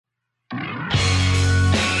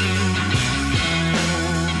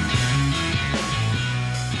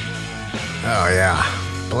yeah.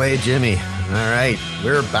 Play Jimmy. All right,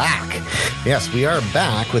 we're back. Yes, we are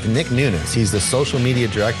back with Nick Nunes. He's the social media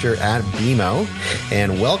director at BMO.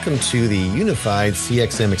 And welcome to the Unified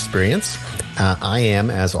CXM Experience. I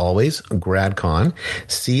am, as always, Grad Conn,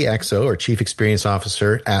 CXO, or Chief Experience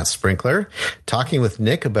Officer at Sprinklr, talking with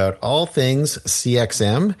Nick about all things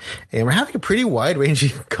CXM. And we're having a pretty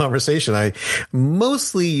wide-ranging conversation. I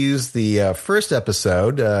mostly used the first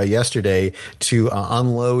episode yesterday to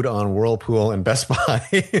unload on Whirlpool and Best Buy.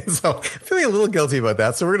 So I'm feeling a little guilty about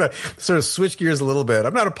that. So we're going to sort of switch gears a little bit.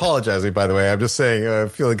 I'm not apologizing, by the way. I'm just saying I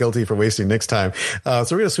feel guilty for wasting Nick's time. So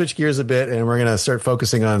we're going to switch gears a bit, and we're going to start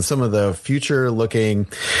focusing on some of the future-looking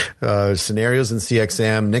scenarios in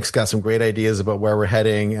CXM. Nick's got some great ideas about where we're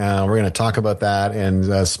heading. We're going to talk about that and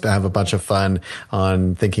have a bunch of fun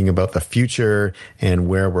on thinking about the future and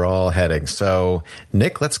where we're all heading. So,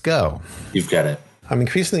 Nick, let's go. You've got it. I'm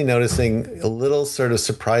increasingly noticing a little sort of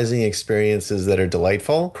surprising experiences that are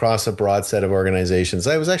delightful across a broad set of organizations.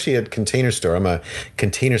 I was actually at Container Store. I'm a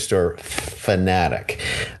Container Store fanatic.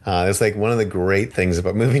 It's like one of the great things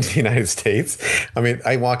about moving to the United States. I mean,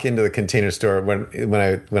 I walk into the Container Store when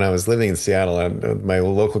I was living in Seattle, my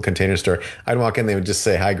local Container Store. I'd walk in, they would just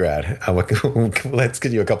say, "Hi, Grad. Let's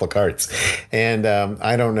get you a couple carts." And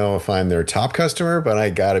I don't know if I'm their top customer, but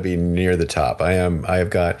I got to be near the top. I've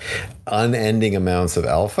got unending amounts of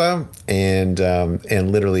alpha and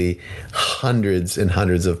literally hundreds and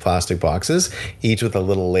hundreds of plastic boxes, each with a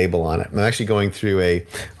little label on it. I'm actually going through a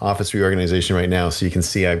office reorganization right now, so you can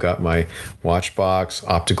see I've got my watch box,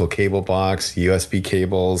 optical cable box, USB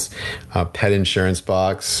cables, pet insurance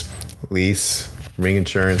box, lease, ring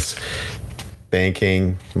insurance,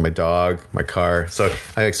 banking, my dog, my car. So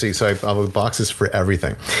I have boxes for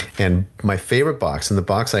everything. And my favorite box, and the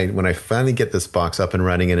box when I finally get this box up and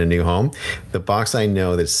running in a new home, the box I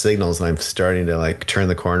know that signals that I'm starting to like turn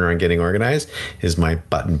the corner on getting organized is my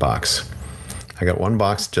button box. I got one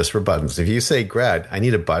box just for buttons. If you say, "Grad, I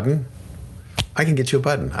need a button," I can get you a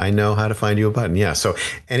button. I know how to find you a button. Yeah. So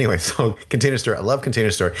anyway, Container Store. I love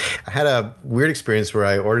Container Store. I had a weird experience where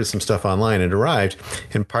I ordered some stuff online. It arrived,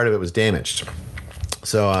 and part of it was damaged.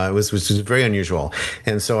 So it was very unusual.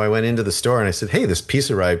 And so I went into the store and I said, "Hey, this piece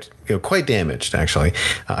arrived, quite damaged, actually.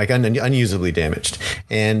 I got unusably damaged."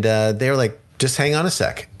 And they were like, "Just hang on a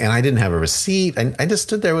sec." And I didn't have a receipt. I just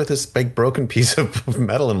stood there with this big broken piece of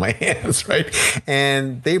metal in my hands, right?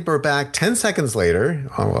 And they were back 10 seconds later.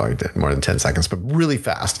 Oh, well, I did more than 10 seconds, but really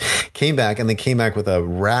fast. Came back, and they came back with a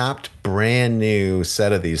wrapped, brand new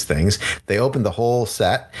set of these things. They opened the whole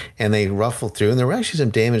set, and they ruffled through. And there were actually some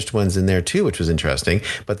damaged ones in there, too, which was interesting.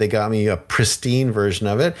 But they got me a pristine version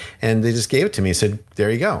of it, and they just gave it to me and said, "There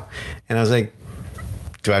you go." And I was like,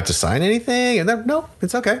 "Do I have to sign anything?" And they're, "No,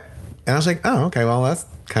 it's okay." And I was like, "Oh, okay, well, that's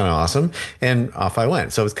kind of awesome." And off I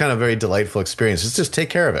went. So it's kind of a very delightful experience. Just take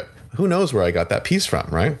care of it. Who knows where I got that piece from,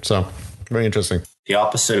 right? So very interesting. The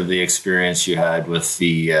opposite of the experience you had with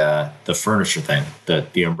the furniture thing,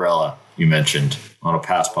 the umbrella you mentioned on a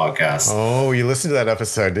past podcast. Oh, you listened to that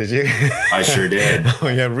episode, did you? I sure did. Oh,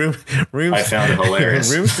 yeah. Rooms. I found it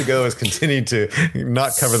hilarious. Rooms to Go has continued to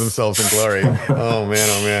not cover themselves in glory. Oh,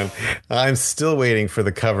 man. I'm still waiting for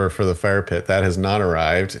the cover for the fire pit. That has not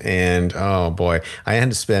arrived. And, oh, boy, I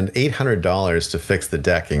had to spend $800 to fix the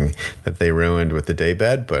decking that they ruined with the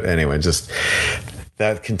daybed. But anyway,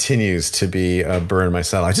 that continues to be a burn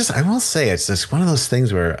myself. I will say it's just one of those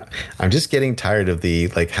things where I'm just getting tired of the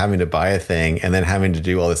having to buy a thing and then having to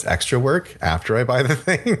do all this extra work after I buy the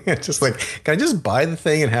thing. It's just like, can I just buy the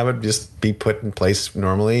thing and have it just be put in place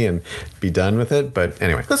normally and be done with it? But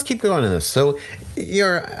anyway, let's keep going on this. So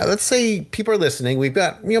let's say people are listening. We've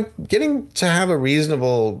got, getting to have a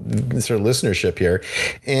reasonable sort of listenership here.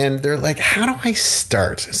 And they're like, how do I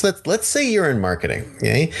start? So let's say you're in marketing.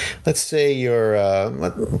 Okay? Let's say you're,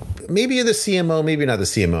 maybe you're the CMO, maybe not the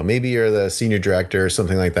CMO. Maybe you're the senior director or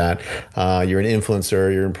something like that. You're an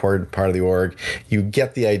influencer. You're an important part of the org. You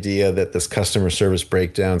get the idea that this customer service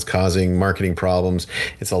breakdown is causing marketing problems.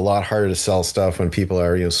 It's a lot harder to sell stuff when people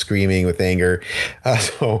are, screaming with anger.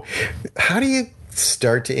 So how do you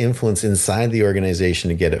start to influence inside the organization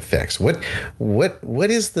to get it fixed? What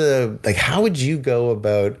is how would you go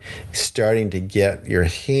about starting to get your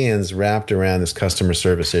hands wrapped around this customer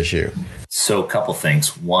service issue? So a couple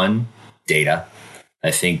things. One, data.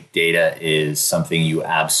 I think data is something you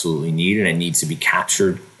absolutely need, and it needs to be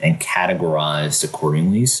captured and categorized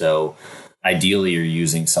accordingly. So ideally, you're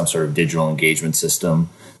using some sort of digital engagement system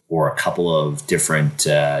or a couple of different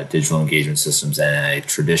digital engagement systems and a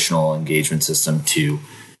traditional engagement system to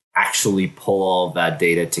actually pull all of that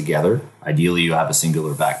data together. Ideally, you have a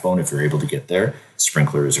singular backbone if you're able to get there.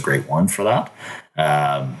 Sprinklr is a great one for that.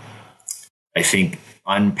 I think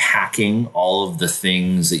unpacking all of the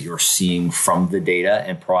things that you're seeing from the data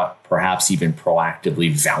and perhaps even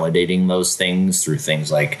proactively validating those things through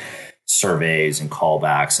things like surveys and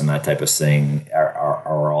callbacks and that type of thing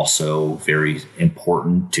are also very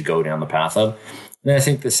important to go down the path of. And I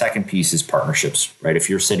think the second piece is partnerships, right? If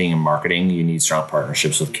you're sitting in marketing, you need strong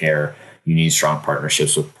partnerships with care. You need strong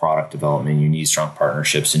partnerships with product development. You need strong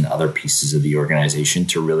partnerships in other pieces of the organization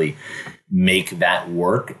to really make that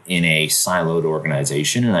work in a siloed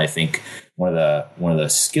organization. And I think one of the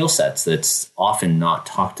skill sets that's often not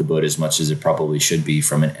talked about as much as it probably should be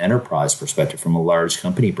from an enterprise perspective, from a large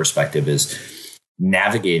company perspective, is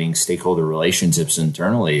navigating stakeholder relationships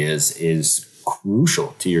internally is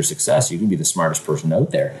crucial to your success. You can be the smartest person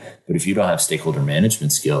out there, but if you don't have stakeholder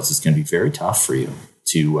management skills, it's going to be very tough for you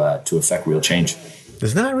to affect real change.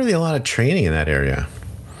 There's not really a lot of training in that area.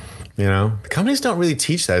 You know, companies don't really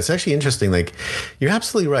teach that. It's actually interesting. Like, you're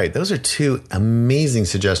absolutely right. Those are two amazing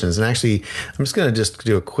suggestions. And actually, I'm just going to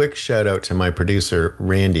do a quick shout out to my producer,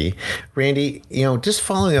 Randy. Randy, you know, just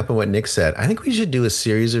following up on what Nick said, I think we should do a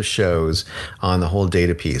series of shows on the whole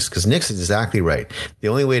data piece, because Nick's exactly right. The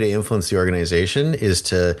only way to influence the organization is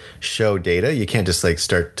to show data. You can't just like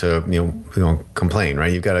start to, you know, complain,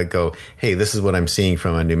 right? You've got to go, hey, this is what I'm seeing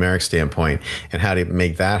from a numeric standpoint and how to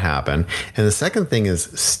make that happen. And the second thing is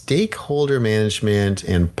stakeholder management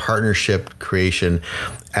and partnership creation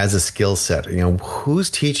as a skill set. You know, who's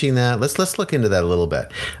teaching that? Let's look into that a little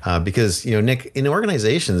bit, because, you know, Nick, in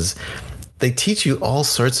organizations, they teach you all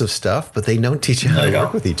sorts of stuff, but they don't teach you how to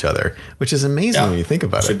work with each other, which is amazing when you think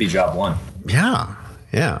about it. Should be job one. Yeah.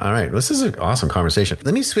 Yeah. All right. This is an awesome conversation.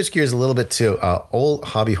 Let me switch gears a little bit to an old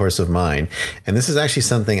hobby horse of mine. And this is actually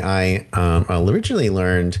something I originally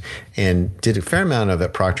learned and did a fair amount of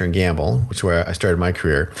at Procter & Gamble, which is where I started my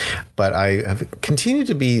career. But I have continued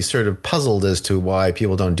to be sort of puzzled as to why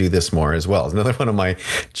people don't do this more as well. It's another one of my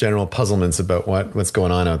general puzzlements about what's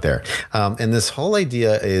going on out there. And this whole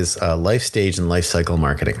idea is life stage and life cycle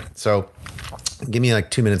marketing. So give me like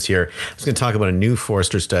 2 minutes here. I was going to talk about a new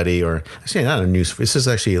Forrester study, or actually not a new, this is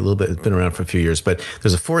actually a little bit, it's been around for a few years, but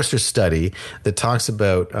there's a Forrester study that talks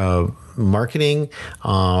about marketing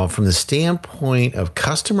from the standpoint of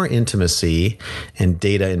customer intimacy and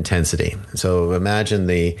data intensity. So imagine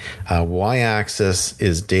the y-axis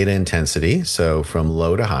is data intensity, so from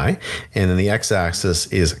low to high, and then the x-axis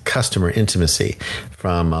is customer intimacy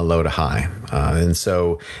from low to high. And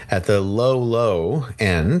so at the low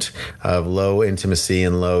end of low intimacy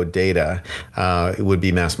and low data, it would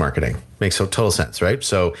be mass marketing. Makes total sense, right?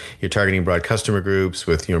 So you're targeting broad customer groups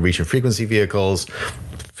with, you know, reach and frequency vehicles,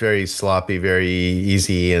 very sloppy, very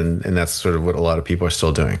easy, and that's sort of what a lot of people are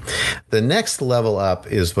still doing. The next level up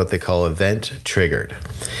is what they call event triggered.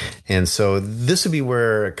 And so this would be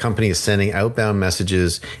where a company is sending outbound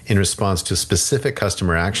messages in response to specific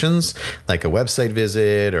customer actions, like a website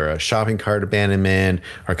visit or a shopping cart abandonment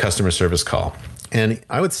or a customer service call. And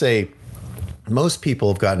I would say most people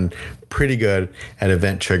have gotten pretty good at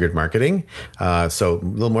event-triggered marketing. So a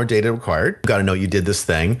little more data required. You've got to know you did this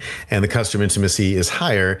thing. And the customer intimacy is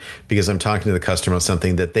higher because I'm talking to the customer about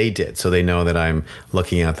something that they did. So they know that I'm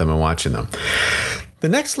looking at them and watching them. The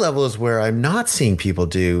next level is where I'm not seeing people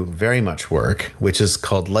do very much work, which is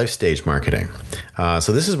called life stage marketing.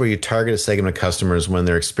 So this is where you target a segment of customers when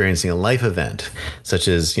they're experiencing a life event, such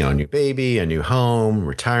as, you know, a new baby, a new home,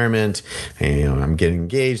 retirement, and, you know, I'm getting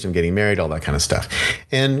engaged, I'm getting married, all that kind of stuff.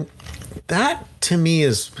 And that to me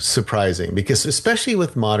is surprising, because especially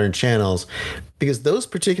with modern channels, because those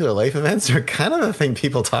particular life events are kind of the thing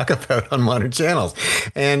people talk about on modern channels.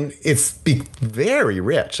 And it's very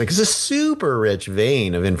rich. Like, it's a super rich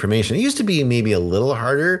vein of information. It used to be maybe a little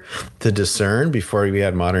harder to discern before we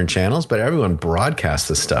had modern channels, but everyone broadcasts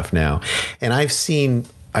this stuff now. And I've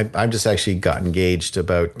just actually got engaged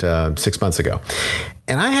about 6 months ago.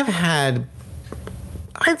 And I have had,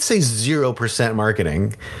 I'd say 0%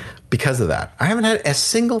 marketing because of that. I haven't had a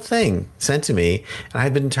single thing sent to me, and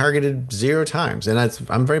I've been targeted 0 times. And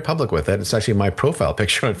I'm very public with it. It's actually my profile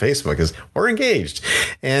picture on Facebook is we're engaged.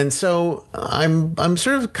 And so I'm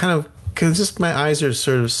sort of kind of, because just my eyes are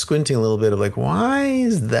sort of squinting a little bit of like, why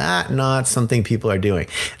is that not something people are doing?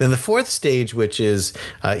 Then the fourth stage, which is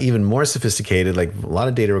even more sophisticated, like a lot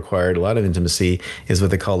of data required, a lot of intimacy, is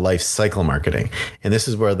what they call life cycle marketing. And this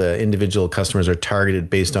is where the individual customers are targeted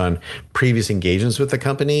based on previous engagements with the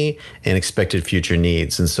company and expected future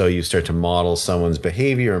needs. And so you start to model someone's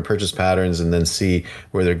behavior and purchase patterns and then see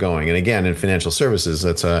where they're going. And again, in financial services,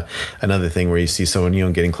 that's another thing where you see someone, you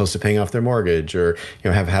know, getting close to paying off their mortgage, or, you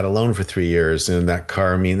know, have had a loan for for 3 years, and that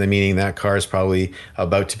car meaning that car is probably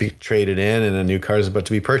about to be traded in, and a new car is about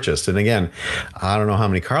to be purchased. And again, I don't know how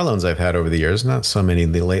many car loans I've had over the years, not so many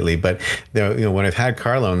lately, but when I've had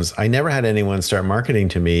car loans, I never had anyone start marketing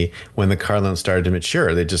to me when the car loan started to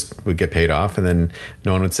mature. They just would get paid off, and then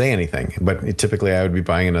no one would say anything. But typically, I would be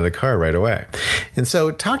buying another car right away. And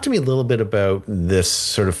so, talk to me a little bit about this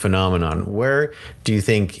sort of phenomenon. Where do you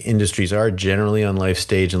think industries are generally on life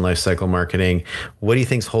stage and life cycle marketing? What do you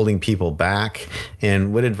think is holding people back?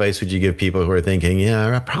 And what advice would you give people who are thinking,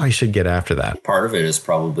 yeah, I probably should get after that? Part of it is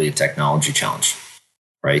probably a technology challenge,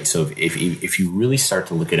 right? So if you really start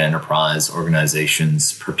to look at enterprise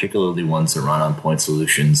organizations, particularly ones that run on point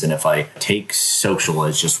solutions, and if I take social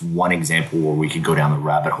as just one example where we could go down the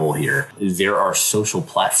rabbit hole here, there are social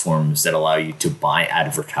platforms that allow you to buy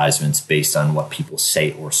advertisements based on what people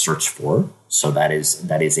say or search for. So that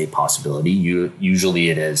is a possibility. Usually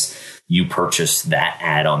it is you purchase that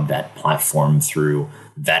ad on that platform through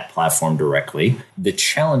that platform directly. The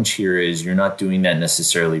challenge here is you're not doing that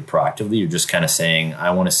necessarily proactively. You're just kind of saying,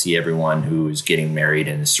 I want to see everyone who is getting married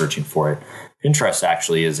and is searching for it. Pinterest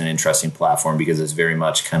actually is an interesting platform because it's very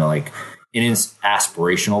much kind of like an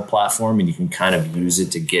aspirational platform, and you can kind of use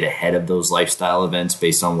it to get ahead of those lifestyle events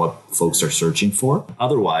based on what folks are searching for.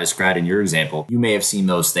 Otherwise, Grad, in your example, you may have seen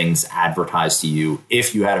those things advertised to you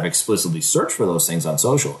if you had explicitly searched for those things on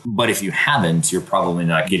social. But if you haven't, you're probably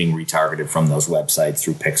not getting retargeted from those websites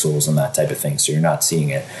through pixels and that type of thing. So you're not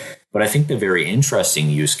seeing it. But I think the very interesting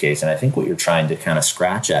use case, and I think what you're trying to kind of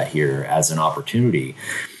scratch at here as an opportunity,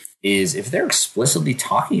 is if they're explicitly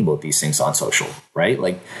talking about these things on social, right?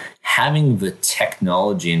 Like having the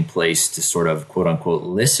technology in place to sort of quote unquote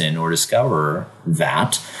listen or discover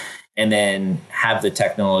that, and then have the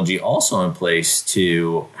technology also in place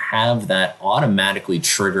to have that automatically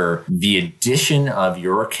trigger the addition of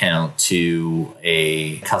your account to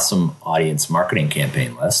a custom audience marketing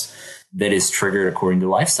campaign list that is triggered according to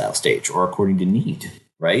lifestyle stage or according to need.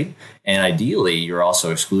 Right? And ideally, you're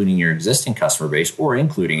also excluding your existing customer base or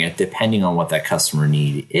including it depending on what that customer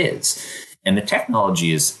need is. And the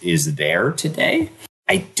technology is there today.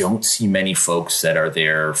 I don't see many folks that are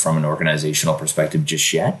there from an organizational perspective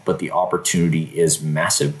just yet, but the opportunity is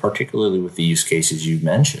massive, particularly with the use cases you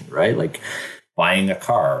mentioned, right? Like buying a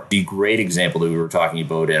car. The great example that we were talking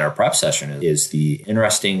about in our prep session is the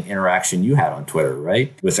interesting interaction you had on Twitter,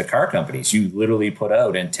 right? With the car companies. You literally put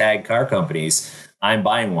out and tag car companies, I'm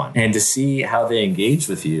buying one. And to see how they engage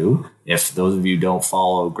with you, if those of you don't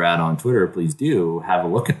follow Grad on Twitter, please do have a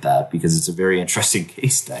look at that because it's a very interesting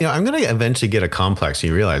case study. I'm going to eventually get a complex.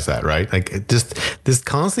 You realize that, right? Like just this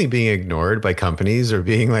constantly being ignored by companies or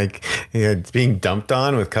being like, being dumped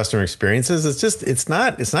on with customer experiences. It's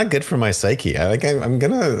not good for my psyche. I'm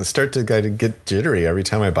going to start to get jittery every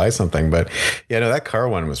time I buy something. But that car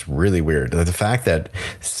one was really weird. The fact that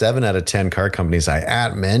 7 out of 10 car companies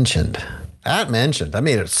I mentioned, I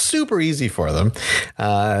made it super easy for them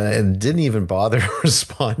and didn't even bother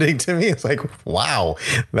responding to me. It's like, wow,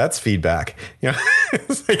 that's feedback.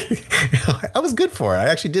 It's like, I was good for it. I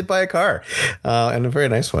actually did buy a car and a very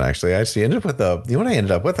nice one, actually. I actually ended up with what I ended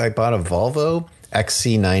up with? I bought a Volvo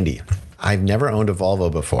XC90. I've never owned a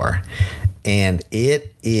Volvo before. And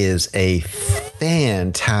it is a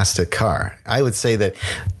fantastic car. I would say that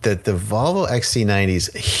the Volvo XC90 is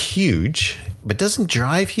huge, but doesn't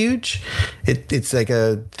drive huge. It's like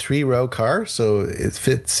a 3-row car, so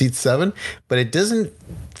it seats 7, but it doesn't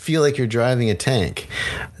feel like you're driving a tank.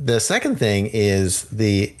 The second thing is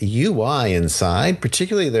the UI inside,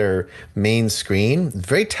 particularly their main screen,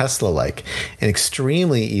 very Tesla-like and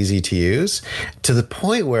extremely easy to use, to the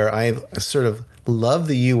point where I sort of love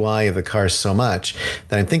the UI of the car so much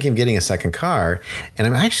that I'm thinking of getting a second car, and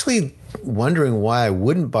I'm actually wondering why I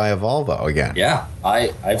wouldn't buy a Volvo again. Yeah,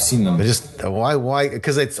 I've seen them. But just why?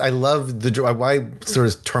 Because I love why sort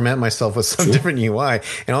of torment myself with some different UI,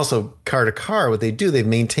 and also car to car. What they do, they've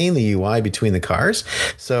maintained the UI between the cars.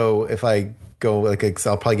 So if I go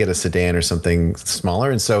I'll probably get a sedan or something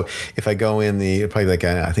smaller, and so if I go in probably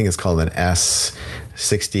I think it's called an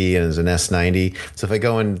S60 and it's an S90. So if I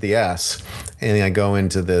go into the S and I go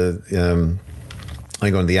into the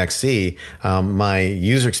XC, my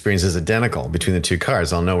user experience is identical between the two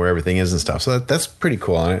cars. I'll know where everything is and stuff. So that's pretty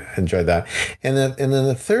cool. I enjoyed that. And then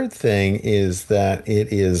the third thing is that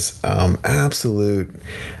it is an absolute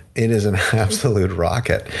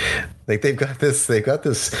rocket. Like they've got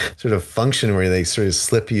this sort of function where they sort of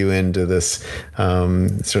slip you into this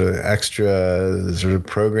sort of extra sort of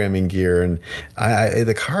programming gear, and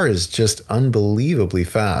the car is just unbelievably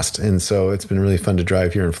fast, and so it's been really fun to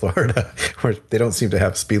drive here in Florida, where they don't seem to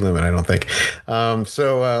have a speed limit, I don't think.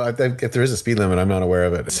 If there is a speed limit, I'm not aware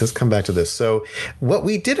of it. So let's come back to this. So what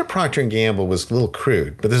we did at Procter & Gamble was a little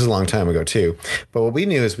crude, but this is a long time ago too. But what we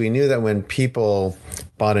knew is that when people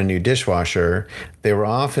bought a new dishwasher, they were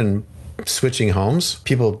often switching homes.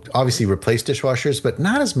 People obviously replace dishwashers, but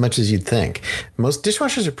not as much as you'd think. Most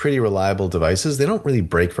dishwashers are pretty reliable devices. They don't really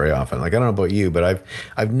break very often. Like, I don't know about you, but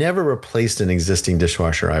I've never replaced an existing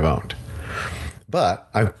dishwasher I've owned. But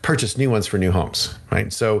I've purchased new ones for new homes,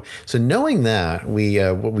 right? So knowing that,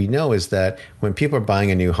 what we know is that when people are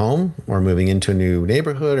buying a new home or moving into a new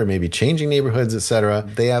neighborhood or maybe changing neighborhoods, et cetera,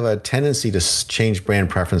 they have a tendency to change brand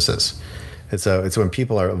preferences. It's when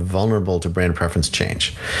people are vulnerable to brand preference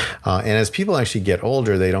change. And as people actually get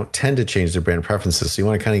older, they don't tend to change their brand preferences. So you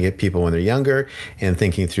want to kind of get people when they're younger and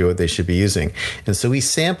thinking through what they should be using. And so we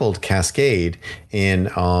sampled Cascade in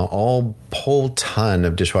whole ton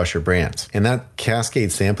of dishwasher brands. And that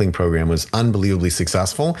Cascade sampling program was unbelievably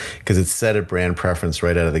successful because it set a brand preference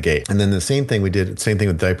right out of the gate. And then the same thing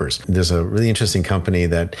with diapers. There's a really interesting company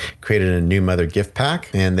that created a new mother gift pack,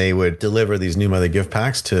 and they would deliver these new mother gift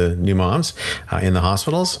packs to new moms in the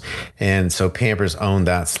hospitals. And so Pampers owned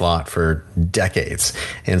that slot for decades.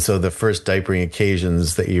 And so the first diapering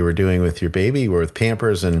occasions that you were doing with your baby were with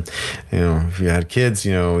Pampers. And, if you had kids,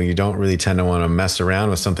 you don't really tend to want to mess around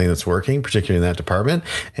with something that's working, particularly in that department.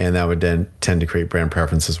 And that would then tend to create brand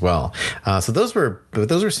preference as well. So those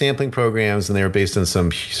were sampling programs, and they were based on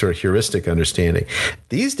some sort of heuristic understanding.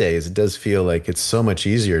 These days, it does feel like it's so much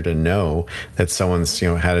easier to know that someone's,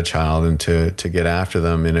 had a child, and to get after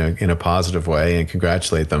them in a positive way and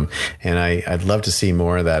congratulate them. And I'd love to see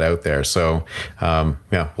more of that out there. So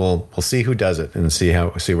we'll see who does it and see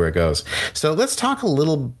where it goes. So let's talk a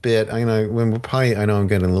little bit. I know I'm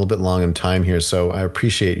getting a little bit long in time here, so I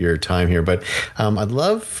appreciate your time here, but I'd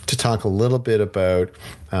love to talk a little bit about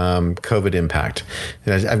COVID impact.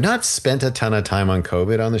 I've not spent a ton of time on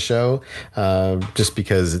COVID on the show, just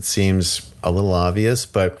because it seems a little obvious,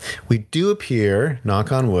 but we do appear,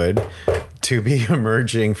 knock on wood, to be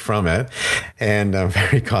emerging from it. And I'm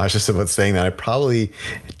very cautious about saying that. I probably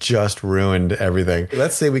just ruined everything.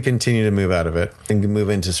 Let's say we continue to move out of it and move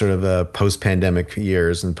into sort of a post-pandemic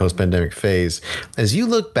years and post-pandemic phase. As you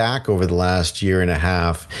look back over the last year and a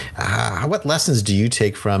half, what lessons do you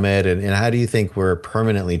take from it? And how do you think we're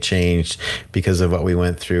permanently changed because of what we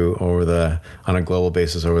went through on a global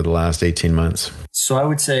basis over the last 18 months? So I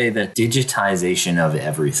would say that digitization of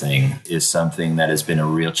everything is something that has been a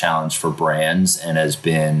real challenge for brands and has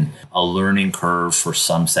been a learning curve for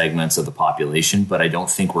some segments of the population, but I don't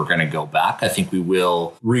think we're going to go back. I think we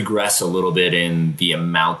will regress a little bit in the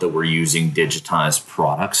amount that we're using digitized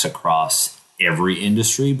products across every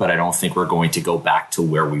industry, but I don't think we're going to go back to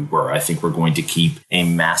where we were. I think we're going to keep a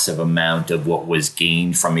massive amount of what was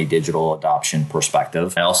gained from a digital adoption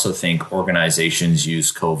perspective. I also think organizations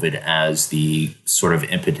use COVID as the sort of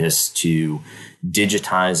impetus to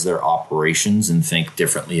digitize their operations and think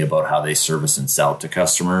differently about how they service and sell to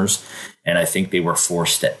customers. And I think they were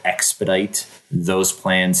forced to expedite those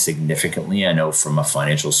plans significantly. I know from a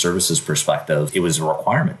financial services perspective, it was a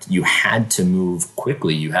requirement. You had to move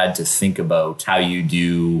quickly. You had to think about how you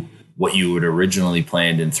do what you would originally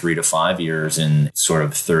planned in 3 to 5 years in sort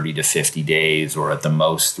of 30 to 50 days, or at the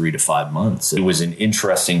most 3 to 5 months. It was an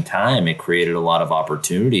interesting time. It created a lot of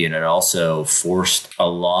opportunity, and it also forced a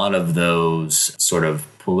lot of those sort of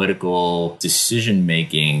political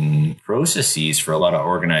decision-making processes for a lot of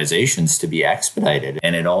organizations to be expedited.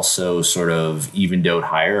 And it also sort of evened out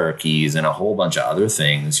hierarchies and a whole bunch of other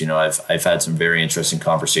things. I've had some very interesting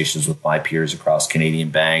conversations with my peers across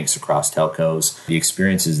Canadian banks, across telcos. The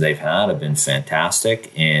experiences they've had have been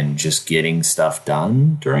fantastic in just getting stuff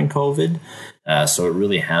done during COVID. So it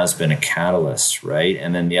really has been a catalyst, right?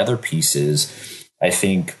 And then the other piece is, I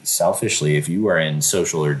think selfishly, if you are in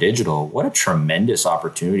social or digital, what a tremendous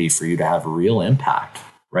opportunity for you to have real impact,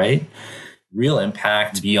 right? Real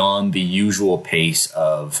impact beyond the usual pace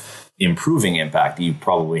of improving impact that you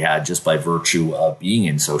probably had just by virtue of being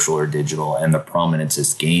in social or digital and the prominence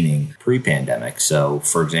it's gaining pre-pandemic. So,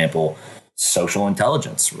 for example, social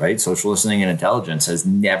intelligence, right? Social listening and intelligence has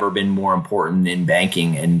never been more important in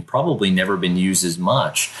banking and probably never been used as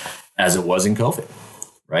much as it was in COVID.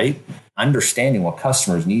 Right? Understanding what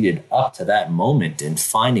customers needed up to that moment and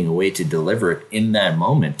finding a way to deliver it in that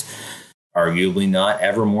moment, arguably not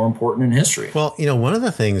ever more important in history. Well, one of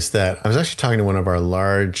the things that I was actually talking to one of our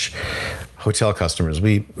large hotel customers.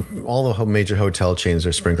 All the major hotel chains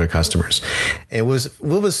are sprinkler customers. And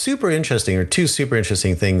what was super interesting, or two super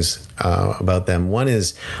interesting things about them. One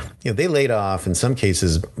is, they laid off in some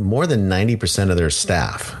cases more than 90% of their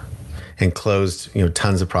staff and closed,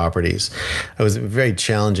 tons of properties. It was a very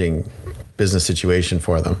challenging business situation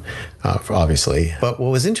for them, obviously. But what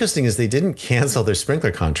was interesting is they didn't cancel their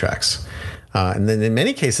sprinkler contracts. And then in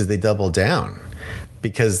many cases, they doubled down.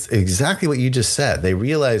 Because exactly what you just said, they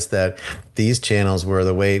realized that these channels were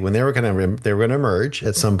the way when they were going to emerge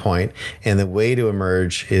at some point, and the way to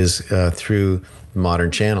emerge is through modern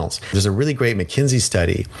channels. There's a really great McKinsey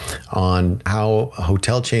study on how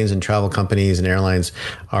hotel chains and travel companies and airlines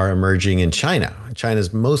are emerging in China.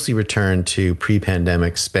 China's mostly returned to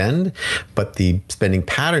pre-pandemic spend, but the spending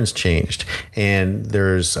patterns changed. And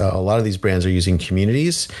there's a lot of these brands are using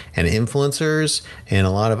communities and influencers and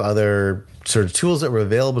a lot of other sort of tools that were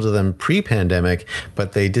available to them pre-pandemic,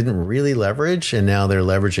 but they didn't really leverage. And now they're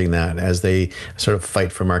leveraging that as they sort of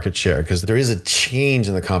fight for market share, because there is a change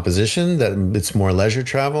in the composition that it's more leisure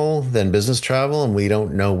travel than business travel. And we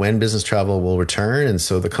don't know when business travel will return. And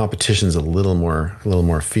so the competition's a little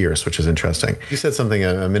more fierce, which is interesting. You said something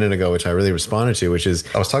a minute ago, which I really responded to, which is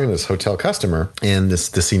I was talking to this hotel customer and the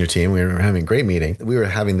senior team. We were having a great meeting. We were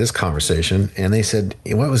having this conversation and they said,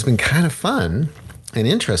 what has been kind of fun and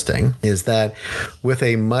interesting is that with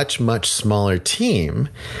a much, much smaller team,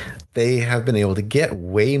 they have been able to get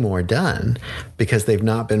way more done because they've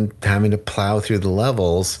not been having to plow through the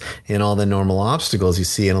levels and all the normal obstacles you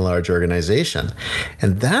see in a large organization.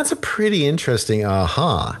 And that's a pretty interesting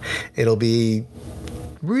aha. It'll be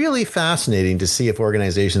really fascinating to see if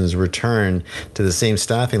organizations return to the same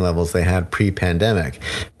staffing levels they had pre-pandemic,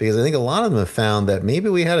 because I think a lot of them have found that maybe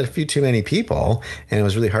we had a few too many people and it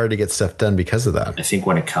was really hard to get stuff done because of that. I think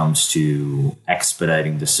when it comes to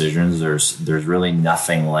expediting decisions, there's really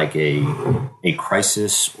nothing like a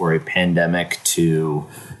crisis or a pandemic to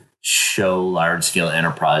show large-scale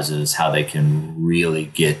enterprises how they can really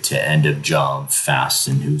get to end of job fast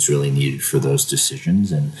and who's really needed for those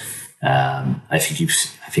decisions. And I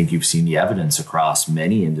think you've seen the evidence across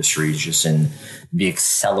many industries just in the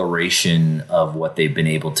acceleration of what they've been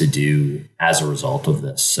able to do as a result of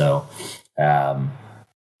this. So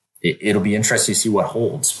it'll be interesting to see what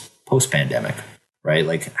holds post-pandemic, right?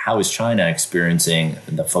 Like, how is China experiencing,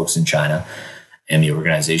 the folks in China and the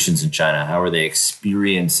organizations in China? How are they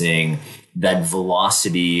experiencing that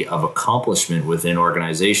velocity of accomplishment within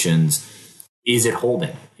organizations? Is it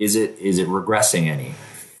holding? Is it regressing any?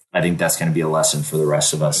 I think that's going to be a lesson for the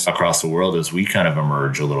rest of us across the world as we kind of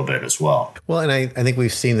emerge a little bit as well. Well, and I think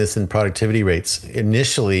we've seen this in productivity rates.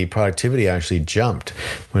 Initially, productivity actually jumped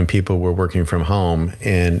when people were working from home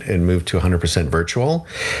and moved to 100% virtual.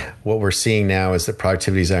 What we're seeing now is that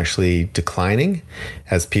productivity is actually declining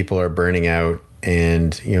as people are burning out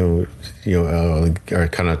and are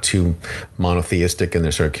kind of too monotheistic in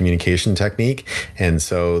their sort of communication technique, and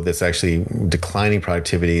so that's actually declining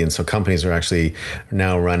productivity. And so companies are actually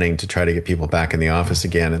now running to try to get people back in the office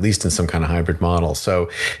again, at least in some kind of hybrid model. So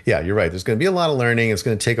yeah, you're right. There's going to be a lot of learning. It's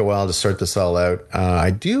going to take a while to sort this all out.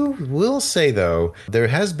 I will say though, there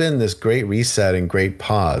has been this great reset and great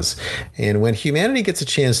pause, and when humanity gets a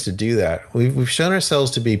chance to do that, we've shown ourselves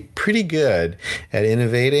to be pretty good at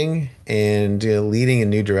innovating and leading in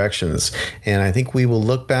new directions. And I think we will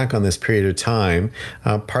look back on this period of time,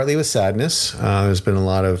 partly with sadness. There's been a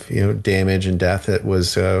lot of damage and death that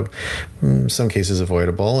was in some cases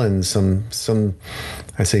avoidable, and some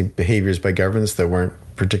I say behaviors by governments that weren't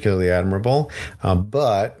particularly admirable.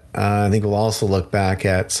 But I think we'll also look back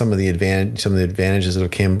at some of the advantages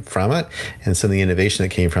that came from it, and some of the innovation that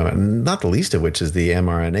came from it. And not the least of which is the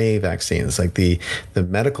mRNA vaccines. Like the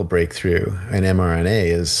medical breakthrough in mRNA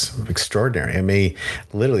is extraordinary. It may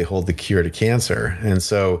literally hold the cure to cancer. And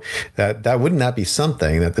so that wouldn't that be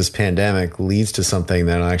something that this pandemic leads to something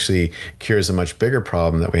that actually cures a much bigger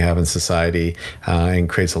problem that we have in society and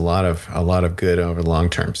creates a lot of good over the long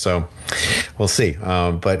term. So we'll see.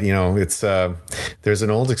 But it's there's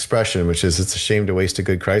an old expression, which is it's a shame to waste a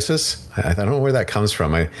good crisis. I don't know where that comes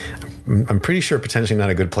from. I'm pretty sure potentially not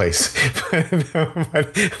a good place,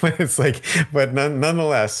 but it's like, but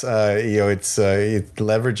nonetheless, it's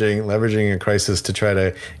leveraging a crisis to try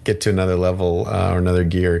to get to another level or another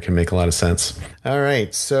gear can make a lot of sense. All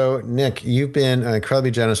right. So Nick, you've been incredibly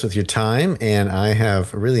generous with your time, and I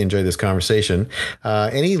have really enjoyed this conversation.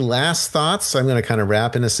 Any last thoughts? I'm going to kind of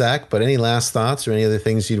wrap in a sec, but any last thoughts or any other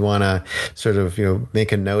things you'd want to sort of,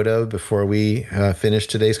 make a note of before we finish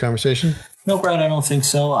today's conversation? No, Brad, I don't think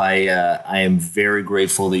so. I am very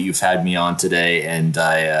grateful that you've had me on today, and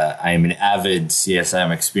I am an avid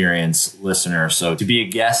CSM experience listener. So to be a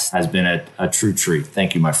guest has been a true treat.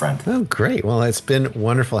 Thank you, my friend. Oh, great. Well, it's been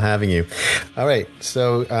wonderful having you. All right.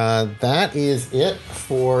 So that is it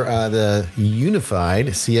for the unified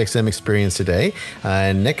CXM experience today.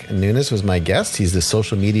 Nick Nunes was my guest. He's the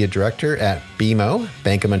social media director at BMO,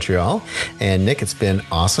 Bank of Montreal. And Nick, it's been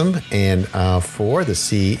awesome. And for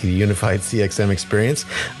the unified CXM experience,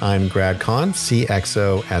 I'm Grad Conn,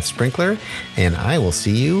 CXO at Sprinkler, and I will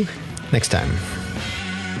see you next time.